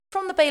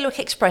From the Bailiwick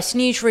Express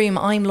newsroom,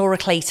 I'm Laura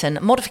Clayton.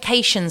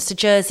 Modifications to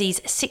Jersey's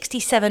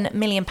 £67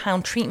 million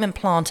treatment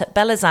plant at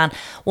Bellazan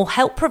will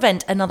help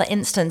prevent another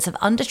instance of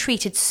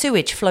undertreated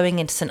sewage flowing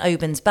into St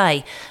Albans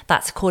Bay.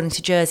 That's according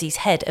to Jersey's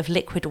head of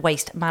liquid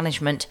waste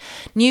management.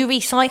 New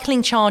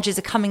recycling charges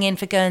are coming in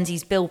for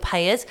Guernsey's bill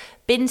payers.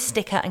 Bin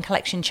sticker and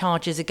collection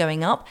charges are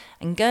going up,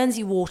 and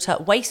Guernsey water,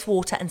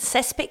 wastewater and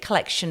cesspit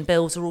collection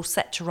bills are all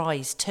set to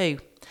rise too.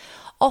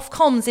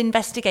 Ofcom's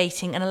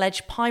investigating an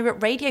alleged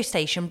pirate radio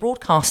station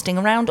broadcasting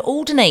around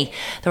Alderney.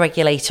 The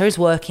regulator is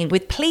working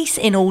with police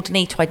in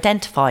Alderney to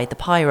identify the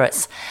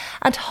pirates.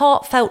 And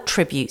heartfelt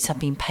tributes have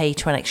been paid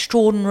to an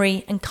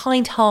extraordinary and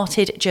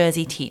kind-hearted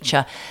Jersey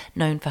teacher,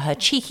 known for her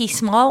cheeky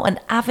smile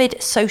and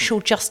avid social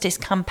justice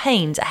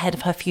campaigns ahead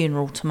of her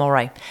funeral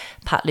tomorrow.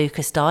 Pat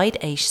Lucas died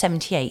aged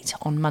 78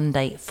 on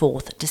Monday,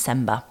 4th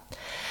December.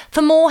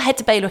 For more, head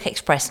to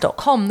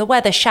bailiwickexpress.com. The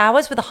weather: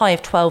 showers with a high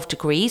of 12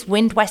 degrees,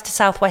 wind west to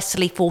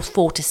southwesterly force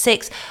 4 to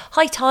 6.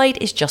 High tide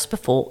is just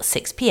before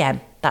 6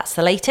 p.m. That's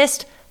the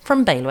latest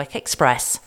from Bailiwick Express.